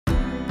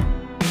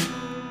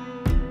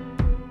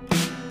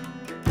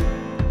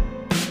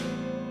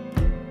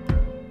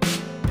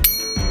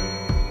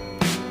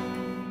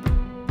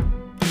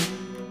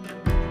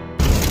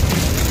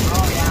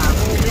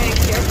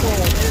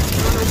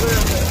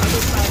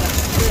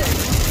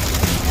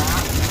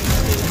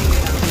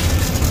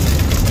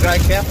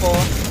drive careful.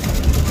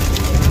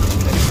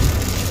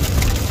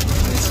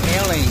 It's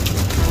smelling.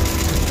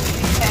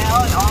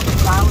 Hell and all the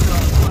flowers.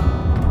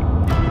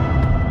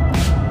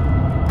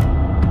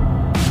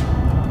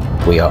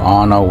 We are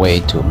on our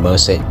way to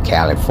Merced,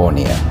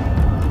 California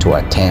to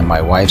attend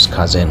my wife's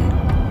cousin,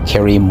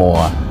 Karrie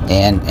Moua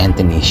and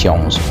Anthony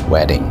Xiong's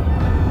wedding.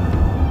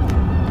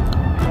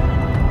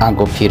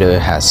 Uncle Peter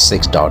has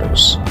 6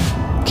 daughters.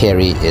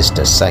 Karrie is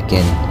the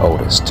second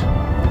oldest.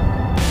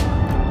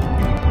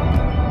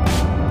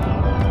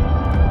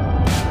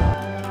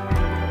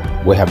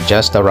 We have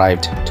just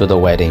arrived to the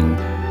wedding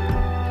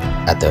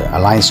at the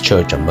Alliance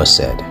Church of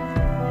Merced.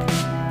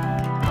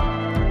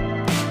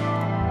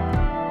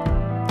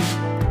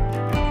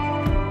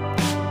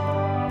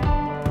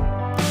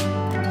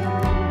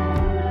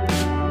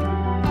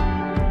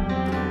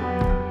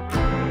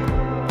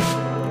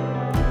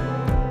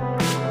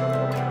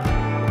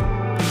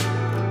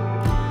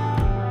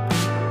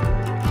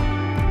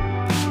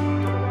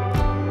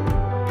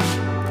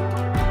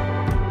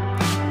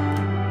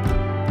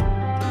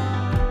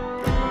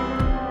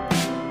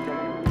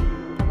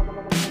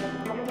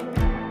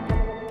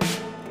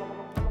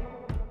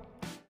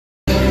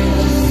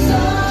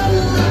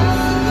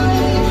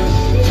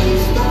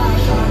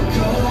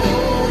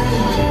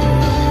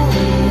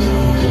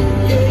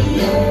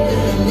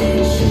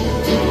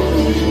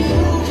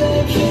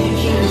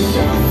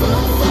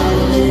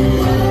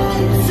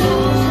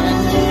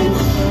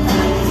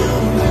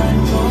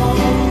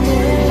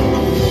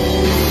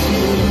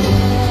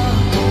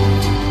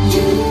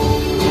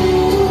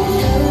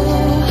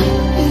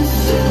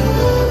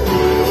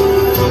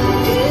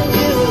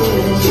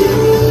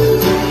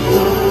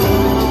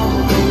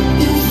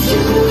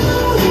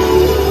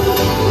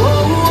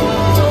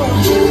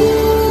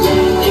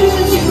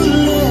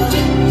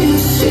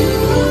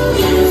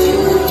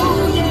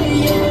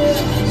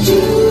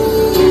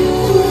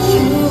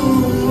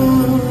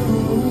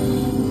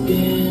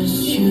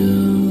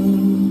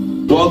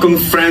 Welcome,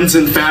 friends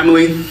and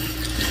family.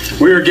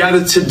 We are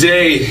gathered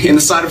today in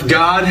the sight of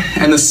God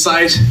and the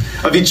sight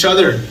of each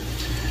other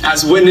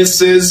as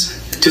witnesses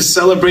to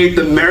celebrate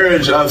the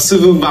marriage of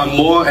tshoob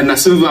Moua and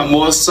tshoob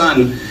Moua's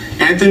son,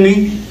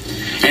 Anthony,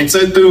 and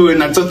tshoob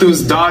and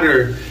tshoob's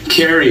daughter,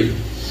 Karrie.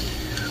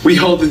 We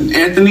hold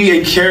Anthony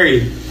and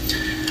Karrie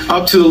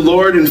up to the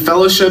Lord in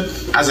fellowship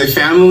as a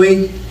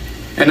family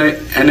and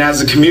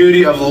as a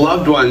community of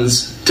loved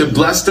ones to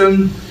bless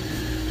them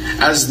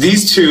as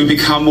these two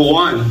become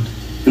one.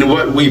 And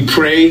what we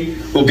pray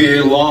will be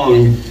a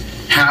long,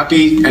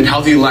 happy, and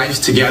healthy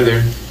life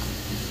together.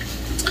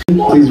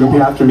 Please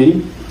repeat after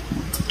me.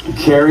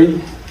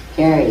 Karrie.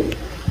 Karrie.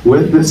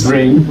 With this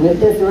ring. With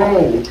this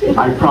ring.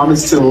 I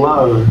promise to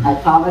love. I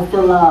promise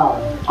to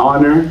love.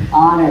 Honor.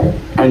 Honor.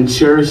 And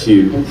cherish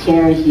you. And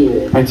cherish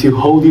you. And to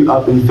hold you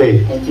up in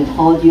faith. And to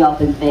hold you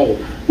up in faith.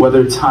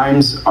 Whether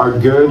times are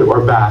good or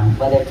bad.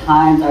 Whether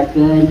times are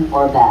good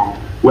or bad.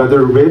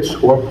 Whether rich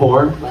or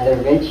poor. Whether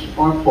rich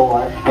or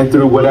poor. And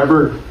through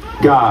whatever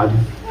God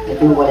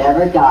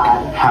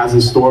has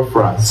in store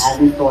for us.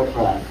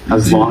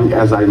 As long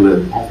as I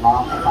live. As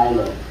long as I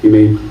live. You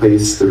may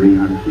place the ring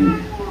on your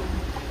finger.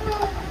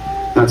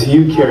 Now to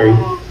you, Karrie,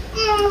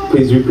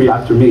 please repeat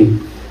after me.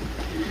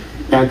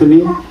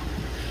 Anthony.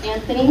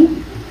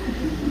 Anthony.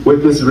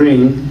 With this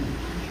ring.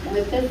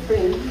 With this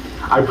ring.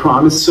 I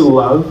promise to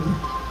love.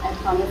 I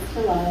promise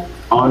to love.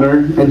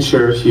 Honor and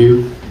cherish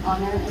you.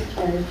 Honor and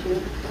cherish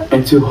you.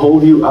 And to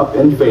hold you up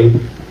in faith.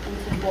 And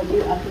to hold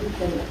you up in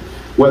faith.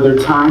 Whether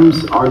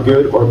times are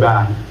good or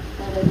bad.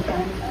 Whether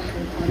times are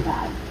good or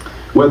bad.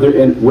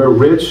 Whether we're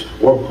rich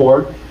or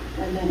poor.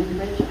 Whether in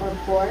rich or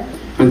poor.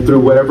 And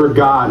through whatever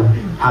God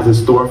has in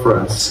store for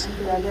us.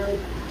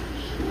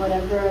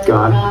 Whatever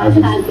God has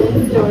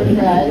in store for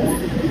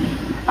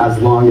us. As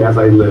long as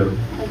I live.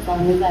 As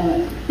long as I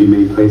live. You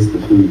may place the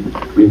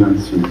ring on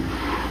his finger.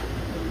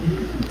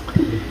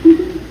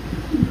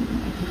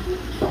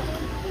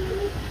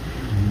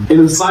 In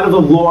the sight of the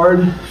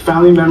Lord,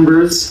 family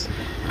members,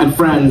 and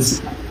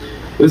friends,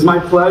 it is my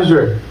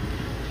pleasure,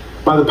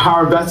 by the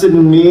power vested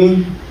in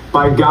me,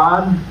 by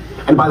God,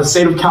 and by the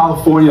state of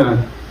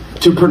California,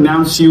 to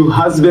pronounce you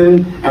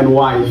husband and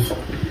wife.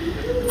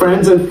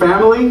 Friends and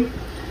family,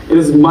 it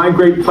is my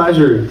great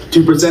pleasure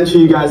to present to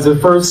you guys the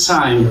first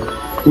time,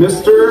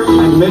 Mr.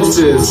 and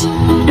Mrs.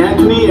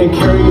 Anthony and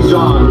Karrie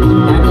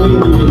Xiong. Anthony, you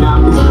may now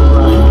kiss your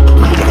bride.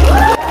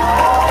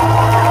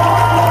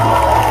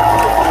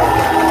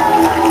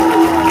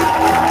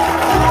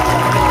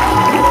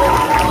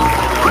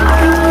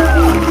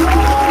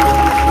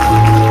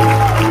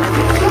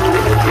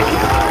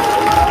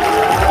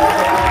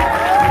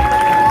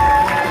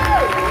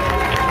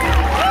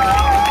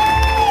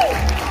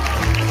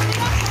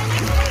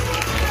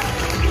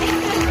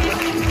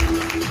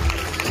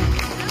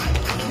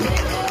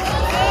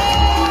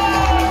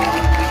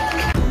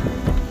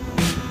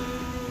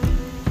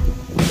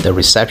 The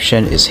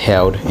reception is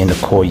held in the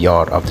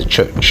courtyard of the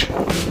church.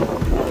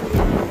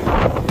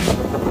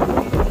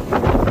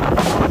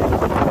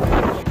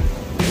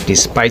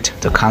 Despite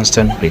the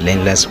constant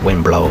relentless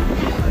wind blow,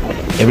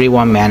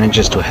 Everyone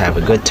manages to have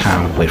a good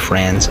time with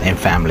friends and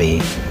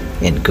family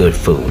and good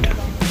food.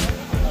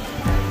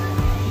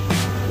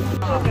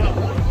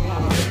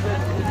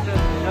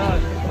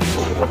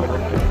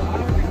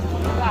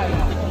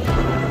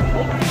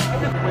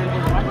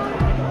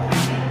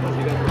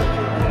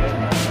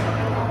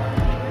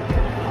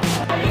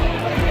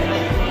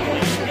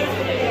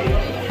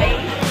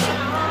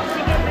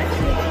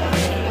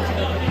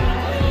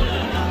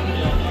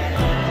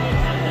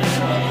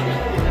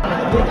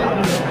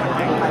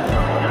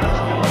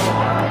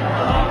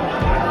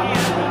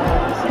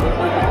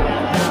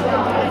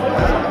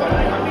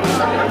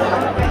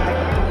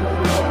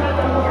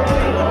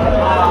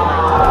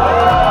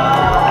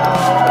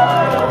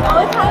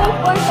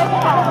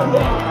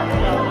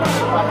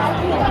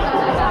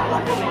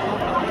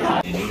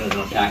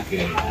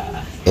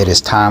 It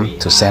is time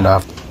to send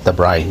off the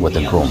bride with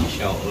the groom.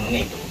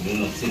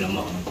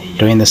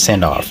 During the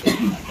send-off,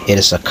 it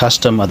is a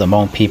custom of the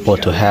Hmong people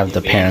to have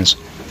the parents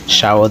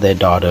shower their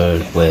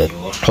daughter with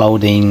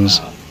clothing,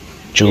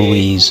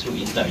 jewelry,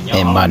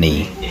 and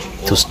money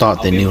to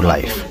start their new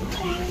life.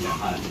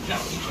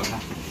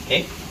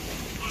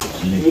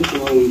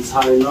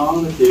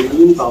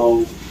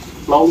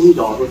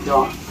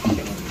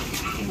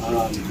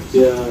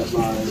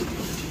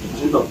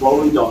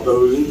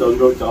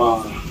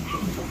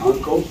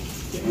 Uncle,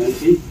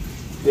 auntie,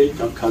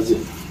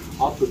 cousin,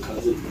 other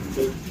cousin.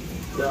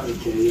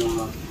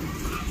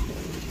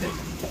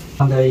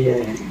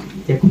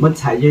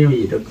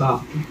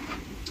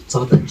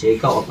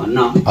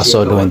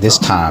 Also during this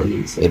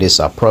time, it is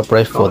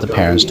appropriate for the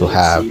parents to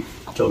have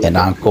an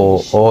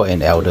uncle or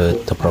an elder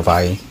to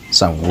provide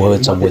some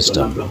words of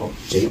wisdom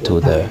to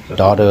the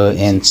daughter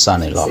and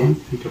son-in-law.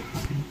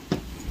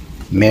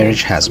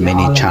 Marriage has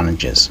many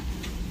challenges,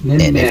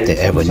 and if they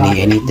ever need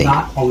anything,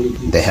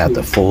 they have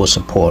the full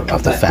support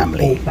of the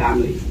family.